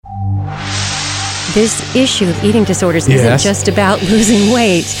This issue of eating disorders Yes. isn't just about losing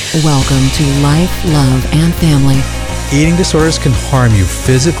weight. Welcome to Life, Love, and Family. Eating disorders can harm you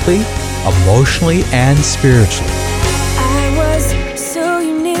physically, emotionally, and spiritually. I was so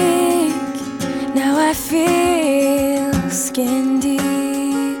unique, now I feel skin deep.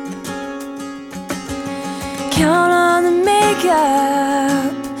 Count on the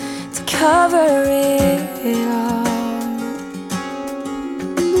makeup to cover it all.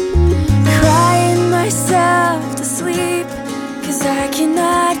 Crying myself to sleep, 'cause I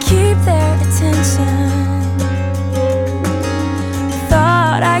cannot keep their attention.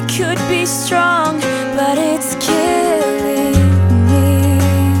 Thought I could be strong, but it's killing me.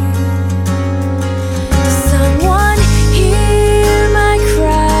 Does someone hear my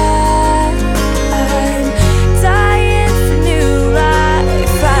cry? I'm dying for new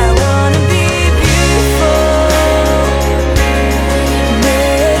life. I wanna be beautiful,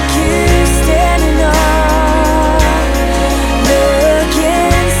 make you standing up. Look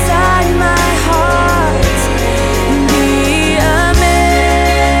inside my heart and be amazed.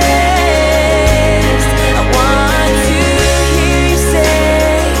 I want to hear you say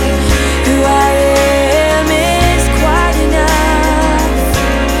who I am is quite enough.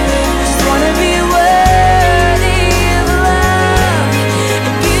 Just wanna be worthy of love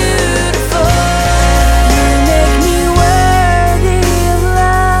and beautiful. You make me worthy of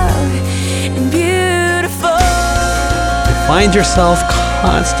love and beautiful. Find yourself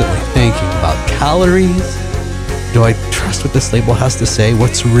constantly thinking about calories. Do I trust what this label has to say?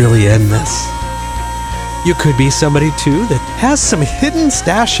 What's really in this? You could be somebody too that has some hidden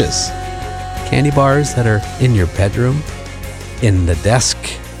stashes. Candy bars that are in your bedroom, in the desk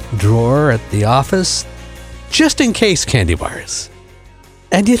drawer at the office, just in case candy bars.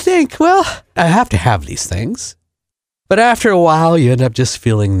 And you think, well, I have to have these things. But after a while, you end up just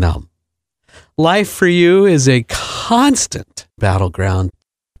feeling numb. Life for you is a constant battleground,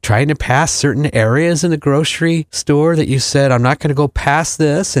 trying to pass certain areas in the grocery store that you said, I'm not going to go past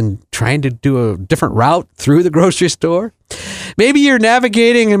this, and trying to do a different route through the grocery store. Maybe you're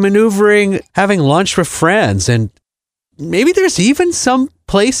navigating and maneuvering, having lunch with friends, and maybe there's even some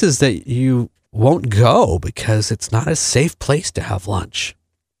places that you won't go because it's not a safe place to have lunch.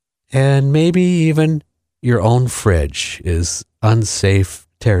 And maybe even your own fridge is unsafe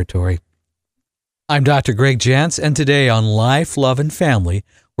territory. I'm Dr. Greg Jantz, and today on Life, Love, and Family,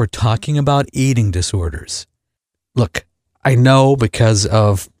 we're talking about eating disorders. Look, I know because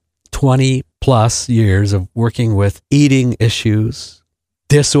of 20 plus years of working with eating issues,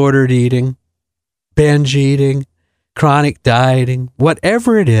 disordered eating, binge eating, chronic dieting,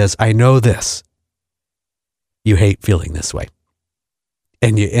 whatever it is, I know this. You hate feeling this way.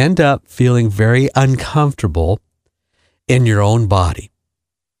 And you end up feeling very uncomfortable in your own body.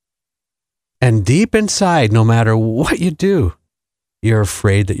 And deep inside, no matter what you do, you're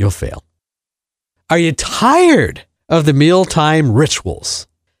afraid that you'll fail. Are you tired of the mealtime rituals?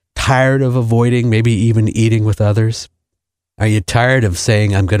 Tired of avoiding, maybe even eating with others? Are you tired of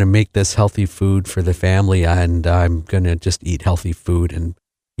saying, I'm going to make this healthy food for the family and I'm going to just eat healthy food, and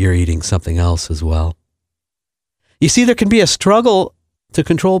you're eating something else as well? You see, there can be a struggle to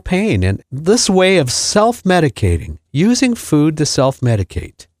control pain, and this way of self-medicating, using food to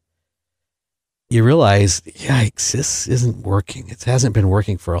self-medicate, you realize, yikes, this isn't working. It hasn't been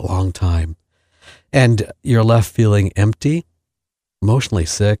working for a long time. And you're left feeling empty, emotionally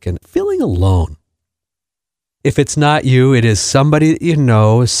sick, and feeling alone. If it's not you, it is somebody that you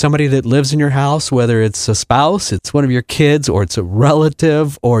know, somebody that lives in your house, whether it's a spouse, it's one of your kids, or it's a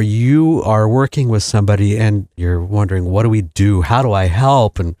relative, or you are working with somebody and you're wondering, what do we do? How do I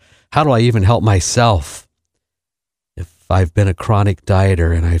help? And how do I even help myself? I've been a chronic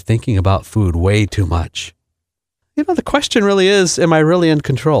dieter and I'm thinking about food way too much. You know, the question really is, am I really in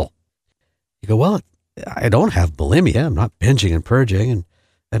control? You go, well, I don't have bulimia. I'm not binging and purging,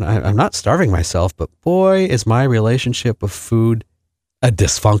 and I'm not starving myself, but boy, is my relationship with food a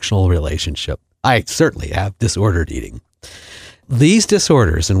dysfunctional relationship. I certainly have disordered eating. These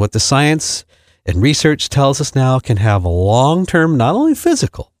disorders, and what the science and research tells us now, can have a long-term, not only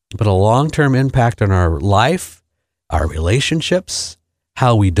physical, but a long-term impact on our life, our relationships,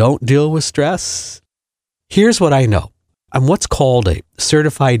 how we don't deal with stress. Here's what I know. I'm what's called a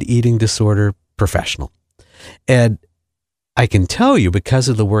certified eating disorder professional. And I can tell you, because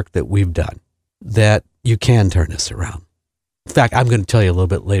of the work that we've done, that you can turn this around. In fact, I'm going to tell you a little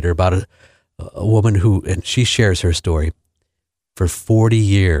bit later about a woman who, and she shares her story, for 40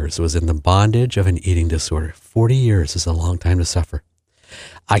 years was in the bondage of an eating disorder. 40 years is a long time to suffer.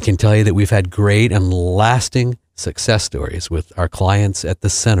 I can tell you that we've had great and lasting success stories with our clients at the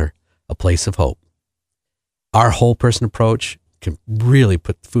Center, A Place of Hope. Our whole person approach can really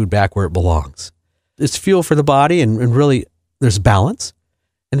put food back where it belongs. It's fuel for the body, and really there's balance,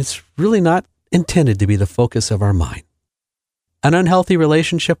 and it's really not intended to be the focus of our mind. An unhealthy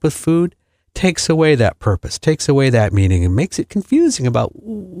relationship with food takes away that purpose, takes away that meaning, and makes it confusing about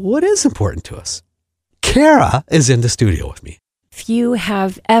what is important to us. Kara is in the studio with me. If you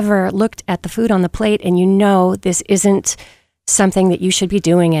have ever looked at the food on the plate and you know this isn't something that you should be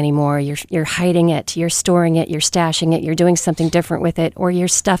doing anymore, you're hiding it, you're storing it, you're stashing it, you're doing something different with it, or you're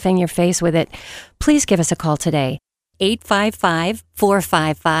stuffing your face with it, please give us a call today.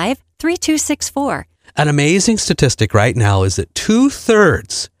 855-455-3264. An amazing statistic right now is that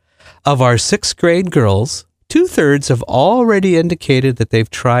 2/3 of our 6th grade girls, 2/3 have already indicated that they've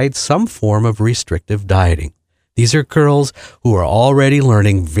tried some form of restrictive dieting. These are girls who are already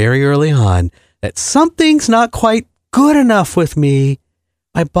learning very early on that something's not quite good enough with me.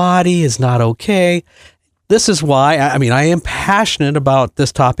 My body is not okay. This is why, I am passionate about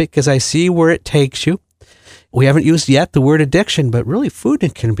this topic because I see where it takes you. We haven't used yet the word addiction, but really food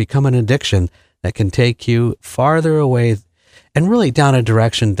can become an addiction that can take you farther away and really down a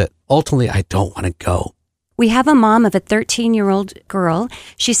direction that ultimately I don't want to go. We have a mom of a 13-year-old girl.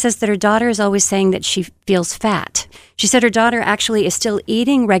 She says that her daughter is always saying that she feels fat. She said her daughter actually is still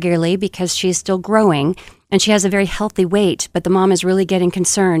eating regularly because she's still growing, and she has a very healthy weight, but the mom is really getting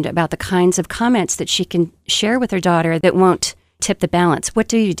concerned about the kinds of comments that she can share with her daughter that won't tip the balance. What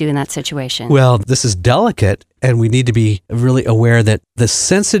do you do in that situation? Well, this is delicate, and we need to be really aware that the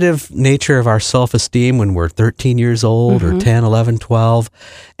sensitive nature of our self-esteem when we're 13 years old or 10, 11, 12,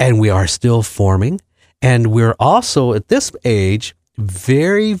 and we are still forming. And we're also at this age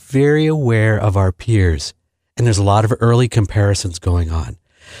very, very aware of our peers. And there's a lot of early comparisons going on.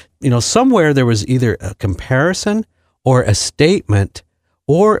 Somewhere there was either a comparison or a statement,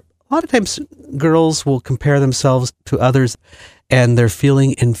 or a lot of times girls will compare themselves to others and they're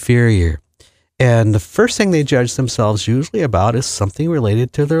feeling inferior. And the first thing they judge themselves usually about is something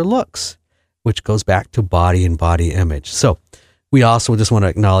related to their looks, which goes back to body and body image. So we also just want to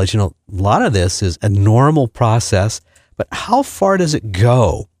acknowledge, a lot of this is a normal process, but how far does it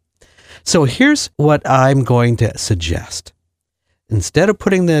go? So here's what I'm going to suggest. Instead of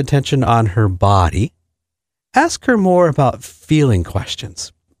putting the attention on her body, ask her more about feeling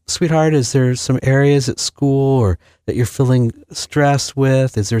questions. Sweetheart, is there some areas at school or that you're feeling stressed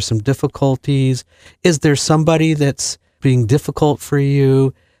with? Is there some difficulties? Is there somebody that's being difficult for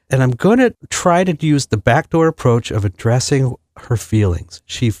you? And I'm going to try to use the backdoor approach of addressing her feelings.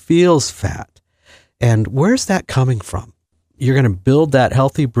 She feels fat. And where's that coming from? You're going to build that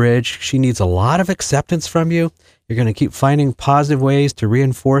healthy bridge. She needs a lot of acceptance from you. You're going to keep finding positive ways to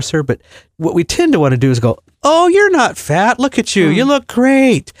reinforce her. But what we tend to want to do is go, oh, you're not fat. Look at you. You look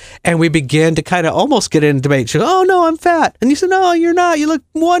great. And we begin to kind of almost get in a debate. She goes, oh, no, I'm fat. And you say, no, you're not. You look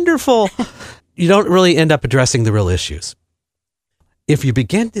wonderful. You don't really end up addressing the real issues. If you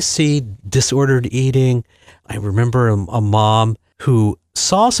begin to see disordered eating, I remember a mom who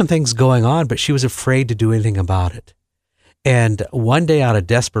saw some things going on, but she was afraid to do anything about it. And one day out of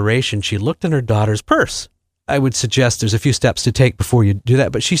desperation, she looked in her daughter's purse. I would suggest there's a few steps to take before you do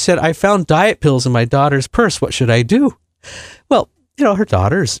that. But she said, I found diet pills in my daughter's purse. What should I do? Well, her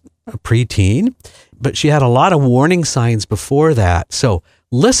daughter's a preteen, but she had a lot of warning signs before that. So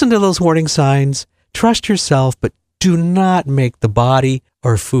listen to those warning signs, trust yourself, but do not make the body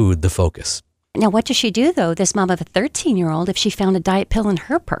or food the focus. Now, what does she do, though, this mom of a 13-year-old, if she found a diet pill in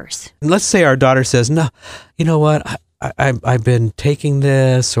her purse? And let's say our daughter says, no, you know what? I've been taking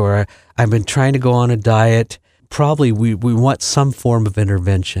this, or I've been trying to go on a diet. Probably we want some form of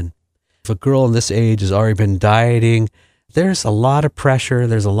intervention. If a girl in this age has already been dieting, there's a lot of pressure.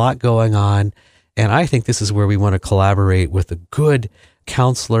 There's a lot going on. And I think this is where we want to collaborate with a good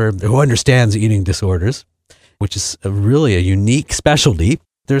counselor who understands eating disorders, which is really a unique specialty.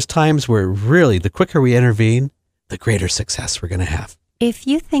 There's times where really the quicker we intervene, the greater success we're going to have. If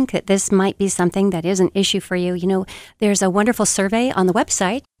you think that this might be something that is an issue for you, there's a wonderful survey on the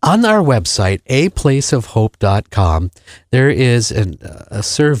website. On our website, aplaceofhope.com, there is a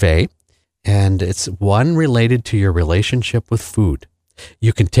survey, and it's one related to your relationship with food.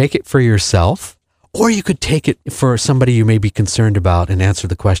 You can take it for yourself, or you could take it for somebody you may be concerned about and answer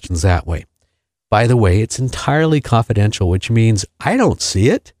the questions that way. By the way, it's entirely confidential, which means I don't see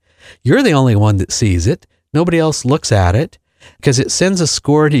it. You're the only one that sees it. Nobody else looks at it, because it sends a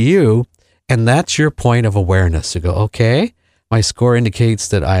score to you, and that's your point of awareness to go, okay, my score indicates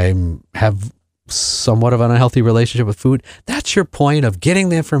that I have somewhat of an unhealthy relationship with food. That's your point of getting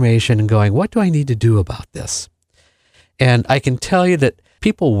the information and going, what do I need to do about this? And I can tell you that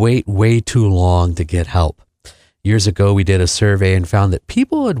people wait way too long to get help. Years ago, we did a survey and found that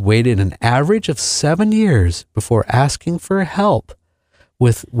people had waited an average of 7 years before asking for help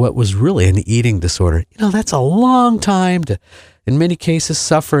with what was really an eating disorder. That's a long time to, in many cases,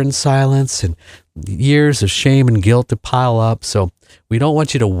 suffer in silence and years of shame and guilt to pile up. So we don't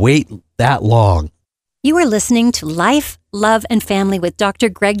want you to wait that long. You are listening to Life, Love, and Family with Dr.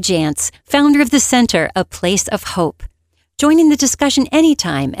 Greg Jantz, founder of the Center, A Place of Hope. Join in the discussion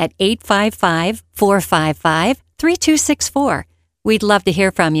anytime at 855-455-3264. We'd love to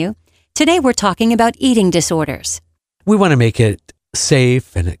hear from you. Today we're talking about eating disorders. We want to make it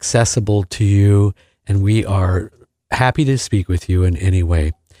safe and accessible to you, and we are happy to speak with you in any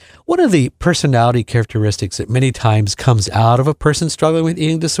way. One of the personality characteristics that many times comes out of a person struggling with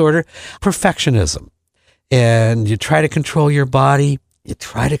eating disorder, perfectionism. And you try to control your body, you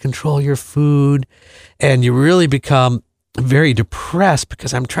try to control your food, and you really become very depressed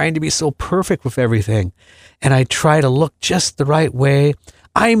because I'm trying to be so perfect with everything. And I try to look just the right way.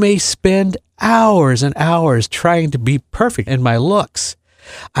 I may spend hours and hours trying to be perfect in my looks.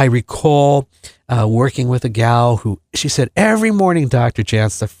 I recall working with a gal who, she said, every morning, Dr.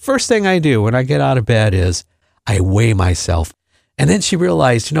 Jantz, the first thing I do when I get out of bed is I weigh myself. And then she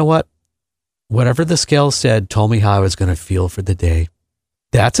realized, you know what? Whatever the scale said told me how I was going to feel for the day.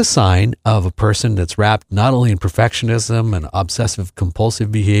 That's a sign of a person that's wrapped not only in perfectionism and obsessive compulsive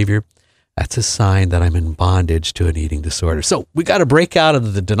behavior, that's a sign that I'm in bondage to an eating disorder. So we got to break out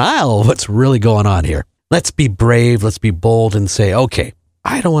of the denial of what's really going on here. Let's be brave. Let's be bold and say, okay,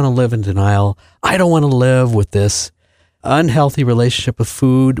 I don't want to live in denial. I don't want to live with this unhealthy relationship with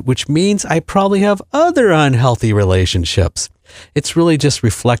food, which means I probably have other unhealthy relationships. It's really just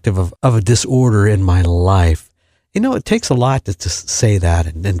reflective of a disorder in my life. It takes a lot to just say that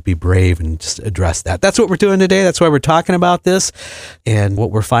and be brave and just address that. That's what we're doing today. That's why we're talking about this. And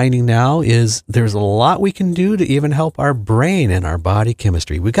what we're finding now is there's a lot we can do to even help our brain and our body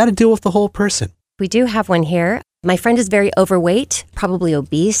chemistry. We got to deal with the whole person. We do have one here. My friend is very overweight, probably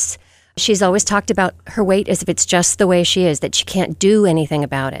obese. She's always talked about her weight as if it's just the way she is, that she can't do anything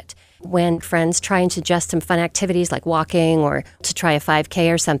about it. When friends try and suggest some fun activities like walking or to try a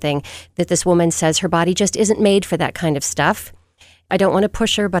 5K or something, that this woman says her body just isn't made for that kind of stuff. I don't want to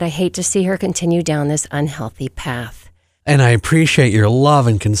push her, but I hate to see her continue down this unhealthy path. And I appreciate your love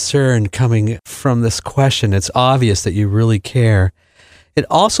and concern coming from this question. It's obvious that you really care. It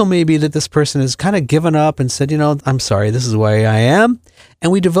also may be that this person has kind of given up and said, I'm sorry, this is the way I am.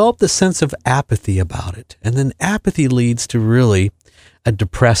 And we develop this sense of apathy about it. And then apathy leads to really a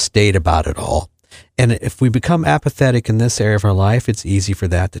depressed state about it all. And if we become apathetic in this area of our life, it's easy for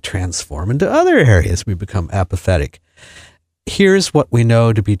that to transform into other areas. We become apathetic. Here's what we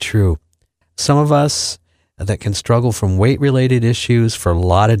know to be true. Some of us that can struggle from weight-related issues for a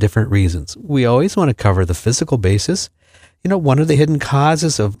lot of different reasons. We always want to cover the physical basis. One of the hidden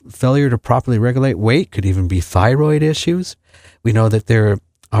causes of failure to properly regulate weight could even be thyroid issues. We know that there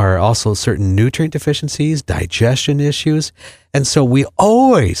are also certain nutrient deficiencies, digestion issues. And so we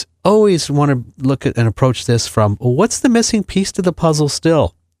always want to look at and approach this from, what's the missing piece to the puzzle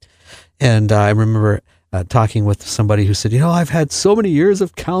still? And I remember talking with somebody who said, I've had so many years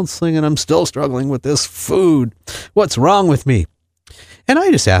of counseling and I'm still struggling with this food. What's wrong with me? And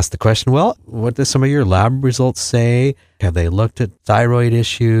I just asked the question, well, what do some of your lab results say? Have they looked at thyroid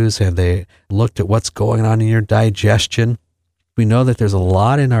issues? Have they looked at what's going on in your digestion? We know that there's a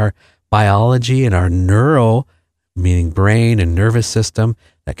lot in our biology and our neuro, meaning brain and nervous system,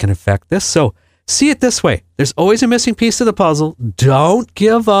 that can affect this. So see it this way. There's always a missing piece to the puzzle. Don't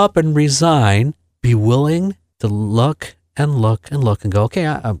give up and resign. Be willing to look and look and look and go, okay,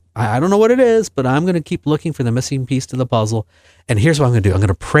 I don't know what it is, but I'm going to keep looking for the missing piece to the puzzle. And here's what I'm going to do. I'm going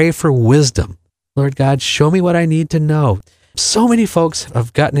to pray for wisdom. Lord God, show me what I need to know. So many folks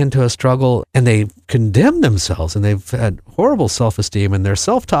have gotten into a struggle and they condemn themselves and they've had horrible self-esteem and their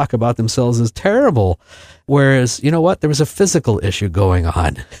self-talk about themselves is terrible. Whereas, you know what? There was a physical issue going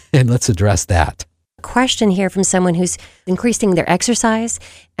on, and let's address that. Question here from someone who's increasing their exercise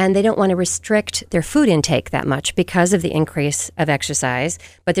and they don't want to restrict their food intake that much because of the increase of exercise,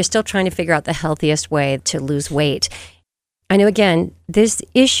 but they're still trying to figure out the healthiest way to lose weight. I know, again, this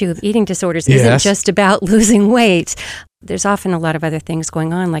issue of eating disorders isn't just about losing weight. There's often a lot of other things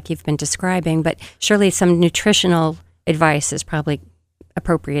going on like you've been describing, but surely some nutritional advice is probably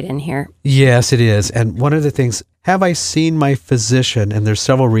appropriate in here. Yes, it is. And one of the things, have I seen my physician? And there's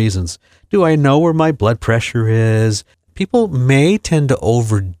several reasons. Do I know where my blood pressure is? People may tend to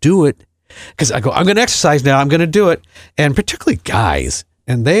overdo it because I go, I'm going to exercise now. I'm going to do it. And particularly guys,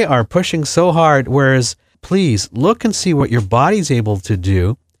 and they are pushing so hard. Whereas please look and see what your body's able to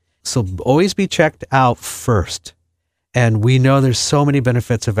do. So always be checked out first. And we know there's so many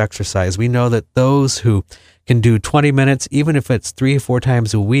benefits of exercise. We know that those who can do 20 minutes, even if it's 3 or 4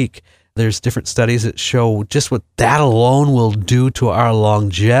 times a week, there's different studies that show just what that alone will do to our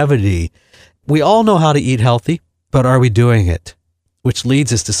longevity. We all know how to eat healthy, but are we doing it? Which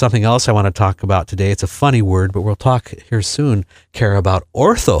leads us to something else I want to talk about today. It's a funny word, but we'll talk here soon, Kara, about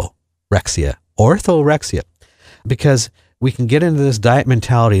orthorexia. Orthorexia. Because we can get into this diet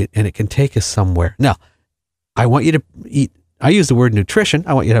mentality and it can take us somewhere. Now, I want you to eat, I use the word nutrition.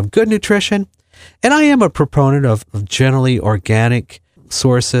 I want you to have good nutrition. And I am a proponent of generally organic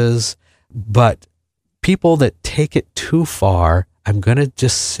sources, but people that take it too far, I'm going to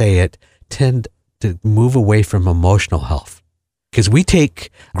just say it, tend to move away from emotional health. Because we take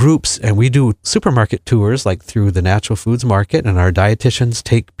groups and we do supermarket tours like through the natural foods market, and our dietitians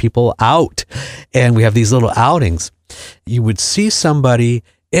take people out and we have these little outings. You would see somebody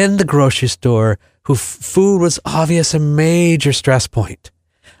in the grocery store who food was obvious a major stress point.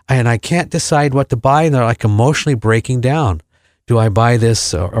 And I can't decide what to buy, and they're like emotionally breaking down. Do I buy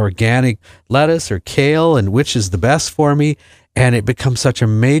this organic lettuce or kale, and which is the best for me? And it becomes such a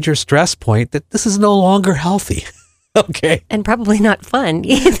major stress point that this is no longer healthy. Okay. And probably not fun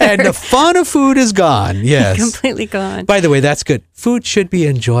either. And the fun of food is gone. Yes. Completely gone. By the way, that's good. Food should be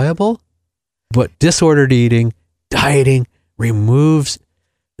enjoyable, but disordered eating, dieting removes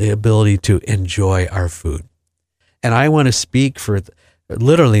the ability to enjoy our food. And I want to speak for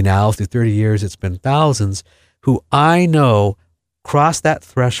literally now, through 30 years, it's been thousands who I know cross that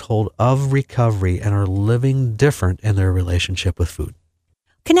threshold of recovery and are living different in their relationship with food.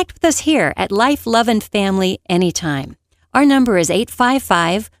 Connect with us here at Life, Love, and Family anytime. Our number is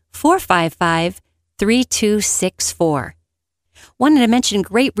 855-455-3264. Wanted to mention a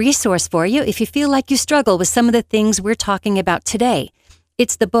great resource for you if you feel like you struggle with some of the things we're talking about today.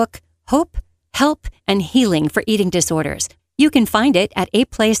 It's the book, Hope, Help, and Healing for Eating Disorders. You can find it at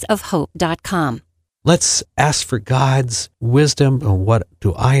aplaceofhope.com. Let's ask for God's wisdom on what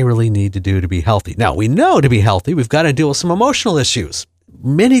do I really need to do to be healthy. Now, we know to be healthy, we've got to deal with some emotional issues.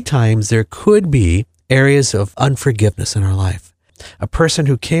 Many times there could be areas of unforgiveness in our life. A person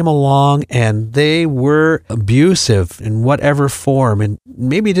who came along and they were abusive in whatever form and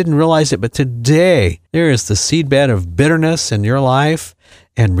maybe didn't realize it, but today there is the seedbed of bitterness in your life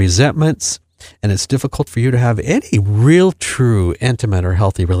and resentments, and it's difficult for you to have any real, true, intimate, or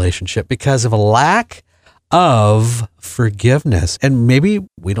healthy relationship because of a lack of forgiveness. And maybe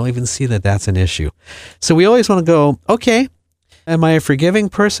we don't even see that that's an issue. So we always want to go, okay, am I a forgiving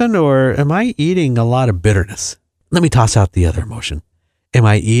person or am I eating a lot of bitterness? Let me toss out the other emotion. Am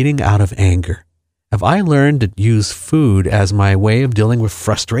I eating out of anger? Have I learned to use food as my way of dealing with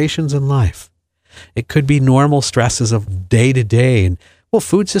frustrations in life? It could be normal stresses of day to day, and well,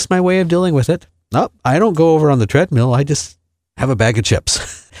 food's just my way of dealing with it. No, I don't go over on the treadmill. I just have a bag of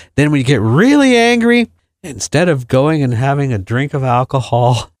chips. Then when you get really angry, instead of going and having a drink of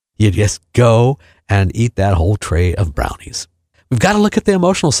alcohol, you just go and eat that whole tray of brownies. We've got to look at the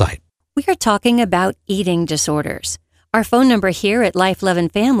emotional side. We are talking about eating disorders. Our phone number here at Life, Love, and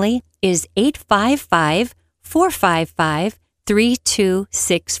Family is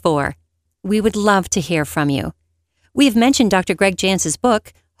 855-455-3264. We would love to hear from you. We've mentioned Dr. Greg Jantz's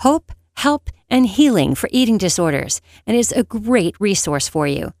book, Hope, Help, and Healing for Eating Disorders, and is a great resource for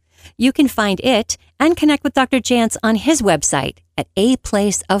you. You can find it and connect with Dr. Jantz on his website at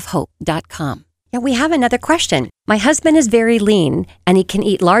aplaceofhope.com. Now, we have another question. My husband is very lean, and he can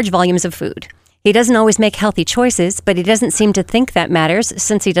eat large volumes of food. He doesn't always make healthy choices, but he doesn't seem to think that matters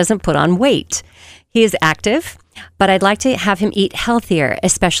since he doesn't put on weight. He is active, but I'd like to have him eat healthier,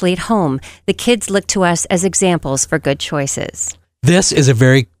 especially at home. The kids look to us as examples for good choices. This is a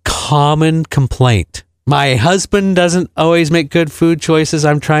very common complaint. My husband doesn't always make good food choices.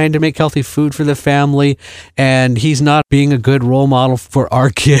 I'm trying to make healthy food for the family, and he's not being a good role model for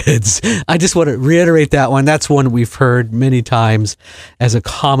our kids. I just want to reiterate that one. That's one we've heard many times as a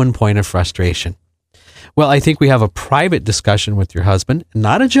common point of frustration. Well, I think we have a private discussion with your husband,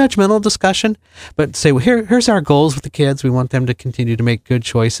 not a judgmental discussion, but say, well, here's our goals with the kids. We want them to continue to make good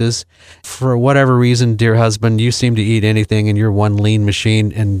choices. For whatever reason, dear husband, you seem to eat anything and you're one lean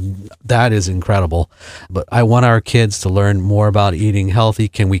machine, and that is incredible. But I want our kids to learn more about eating healthy.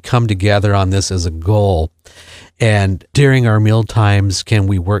 Can we come together on this as a goal? And during our meal times, can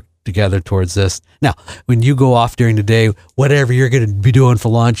we work together towards this? Now, when you go off during the day, whatever you're going to be doing for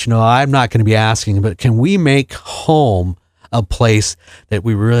lunch, I'm not going to be asking, but can we make home a place that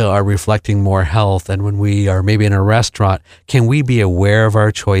we really are reflecting more health? And when we are maybe in a restaurant, can we be aware of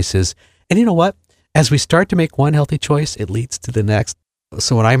our choices? And you know what? As we start to make one healthy choice, it leads to the next.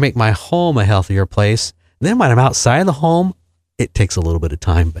 So when I make my home a healthier place, then when I'm outside the home, it takes a little bit of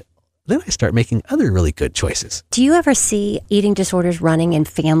time, but then I start making other really good choices. Do you ever see eating disorders running in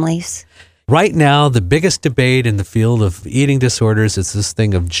families? Right now, the biggest debate in the field of eating disorders is this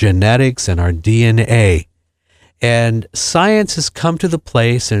thing of genetics and our DNA. And science has come to the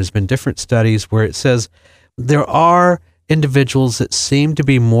place, and there's been different studies where it says there are individuals that seem to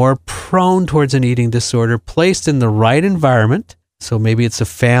be more prone towards an eating disorder placed in the right environment. So maybe it's a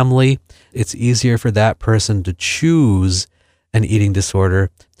family. It's easier for that person to choose an eating disorder.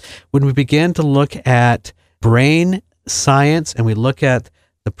 When we begin to look at brain science and we look at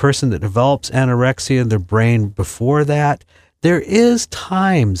the person that develops anorexia in their brain before that, there is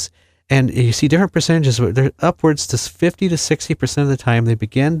times, and you see different percentages, they're upwards to 50 to 60% of the time, they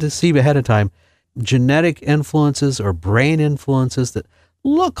begin to see ahead of time genetic influences or brain influences that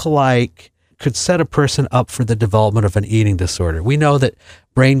look like could set a person up for the development of an eating disorder. We know that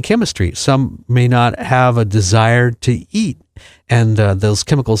brain chemistry, some may not have a desire to eat, and those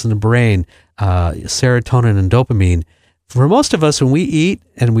chemicals in the brain, serotonin and dopamine, for most of us, when we eat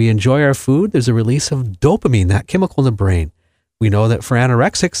and we enjoy our food, there's a release of dopamine, that chemical in the brain. We know that for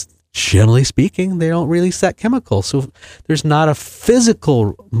anorexics, generally speaking, they don't release that chemical. So there's not a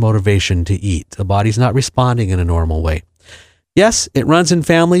physical motivation to eat. The body's not responding in a normal way. Yes, it runs in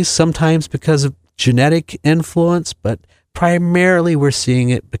families, sometimes because of genetic influence, but primarily we're seeing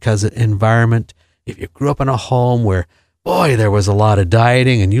it because of environment. If you grew up in a home where, boy, there was a lot of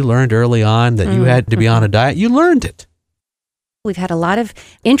dieting and you learned early on that you had to be on a diet, you learned it. We've had a lot of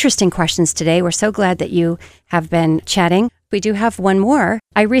interesting questions today. We're so glad that you have been chatting. We do have one more.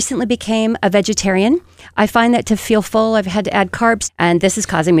 I recently became a vegetarian. I find that to feel full, I've had to add carbs, and this is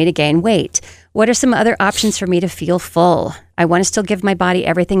causing me to gain weight. What are some other options for me to feel full? I want to still give my body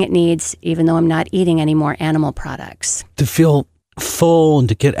everything it needs, even though I'm not eating any more animal products. To feel full and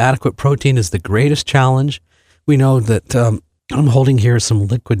to get adequate protein is the greatest challenge. We know that I'm holding here some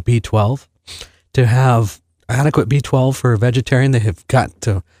liquid B12. To have adequate B12 for a vegetarian, they have got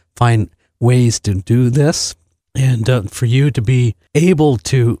to find ways to do this. And for you to be able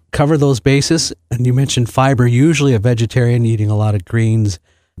to cover those bases, and you mentioned fiber, usually a vegetarian eating a lot of greens,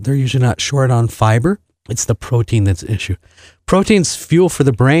 they're usually not short on fiber. It's the protein that's the issue. Protein's fuel for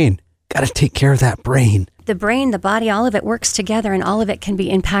the brain. Got to take care of that brain. The brain, the body, all of it works together, and all of it can be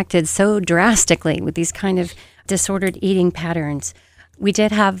impacted so drastically with these kind of disordered eating patterns. We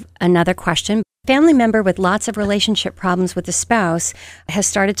did have another question. Family member with lots of relationship problems with the spouse has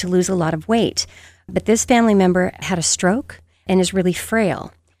started to lose a lot of weight. But this family member had a stroke and is really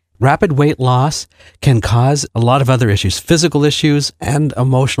frail. Rapid weight loss can cause a lot of other issues, physical issues and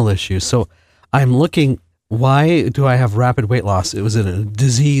emotional issues. So I'm looking, why do I have rapid weight loss? It was in a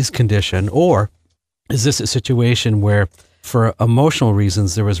disease condition, or is this a situation where for emotional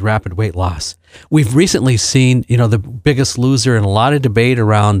reasons there was rapid weight loss? We've recently seen, the biggest loser in a lot of debate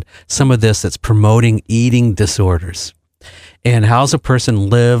around some of this that's promoting eating disorders. And how's a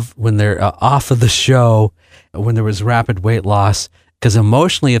person live when they're off of the show, when there was rapid weight loss? Because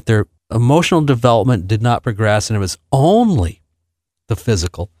emotionally, if their emotional development did not progress and it was only the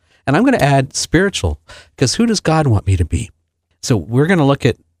physical, and I'm going to add spiritual, because who does God want me to be? So we're going to look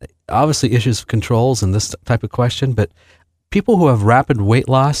at obviously issues of controls and this type of question, but people who have rapid weight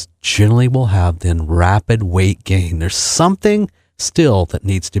loss generally will have then rapid weight gain. There's something still that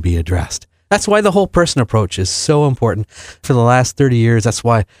needs to be addressed. That's why the whole person approach is so important. For the last 30 years, that's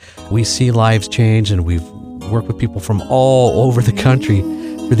why we see lives change, and we've worked with people from all over the country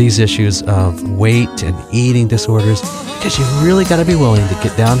for these issues of weight and eating disorders, because you've really got to be willing to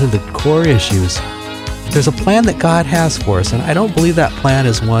get down to the core issues. There's a plan that God has for us, and I don't believe that plan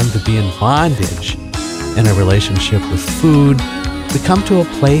is one to be in bondage in a relationship with food. We come to a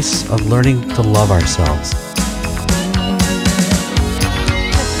place of learning to love ourselves.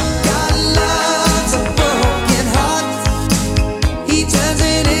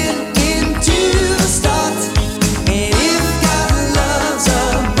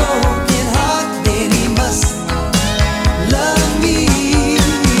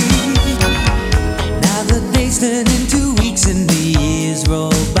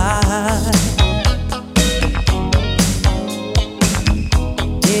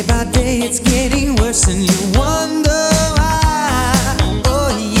 It's getting worse and you wonder why. Oh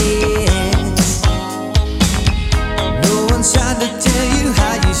yes, no one's trying to tell you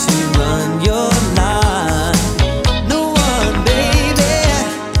how you should run your life. No one, baby.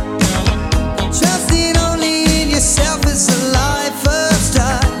 Trusting only in yourself is a life of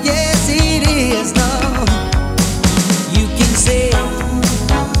start. Yes, it is. No, you can say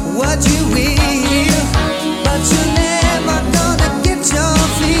what you will, but you're never gonna get your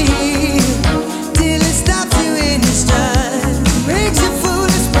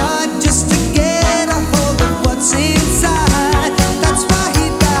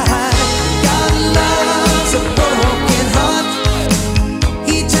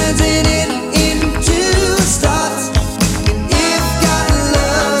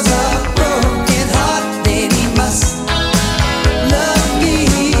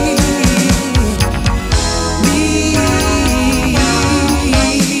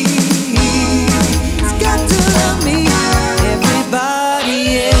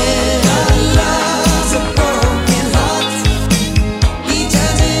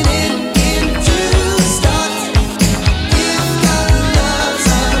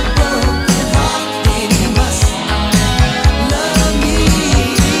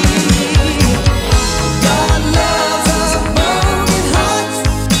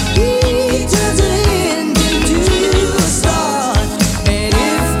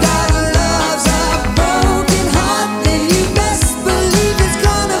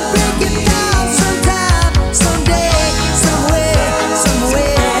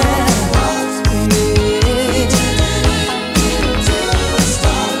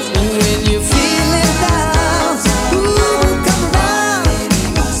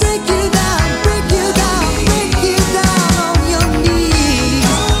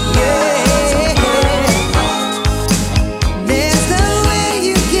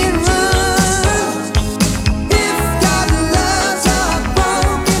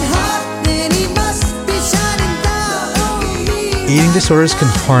Eating disorders can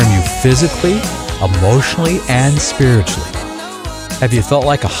harm you physically, emotionally, and spiritually. Have you felt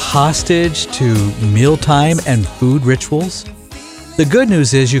like a hostage to mealtime and food rituals? The good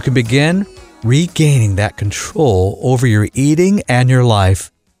news is you can begin regaining that control over your eating and your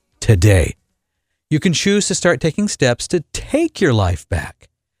life today. You can choose to start taking steps to take your life back.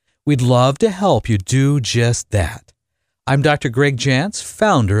 We'd love to help you do just that. I'm Dr. Greg Jantz,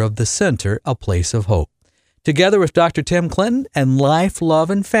 founder of the Center, A Place of Hope. Together with Dr. Tim Clinton and Life, Love,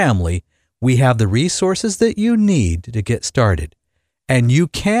 and Family, we have the resources that you need to get started. And you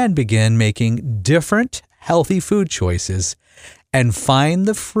can begin making different, healthy food choices and find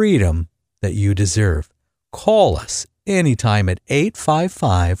the freedom that you deserve. Call us anytime at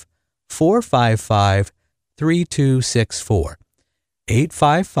 855-455-3264.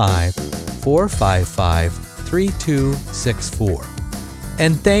 855-455-3264.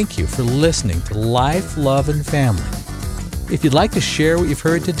 And thank you for listening to Life, Love, and Family. If you'd like to share what you've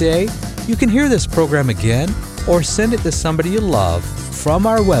heard today, you can hear this program again or send it to somebody you love from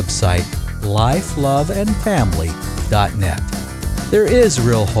our website, lifeloveandfamily.net. There is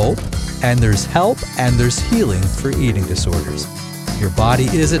real hope, and there's help, and there's healing for eating disorders. Your body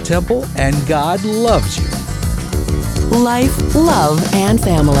is a temple, and God loves you. Life, Love, and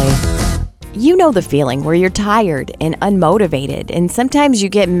Family. You know the feeling where you're tired and unmotivated, and sometimes you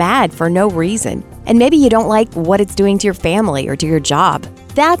get mad for no reason. And maybe you don't like what it's doing to your family or to your job.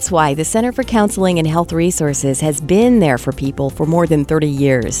 That's why the Center for Counseling and Health Resources has been there for people for more than 30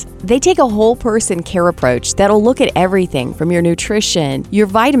 years. They take a whole person care approach that'll look at everything from your nutrition, your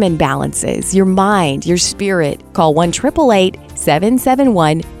vitamin balances, your mind, your spirit. Call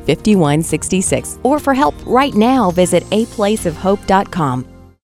 1-888-771-5166. Or for help right now, visit aplaceofhope.com.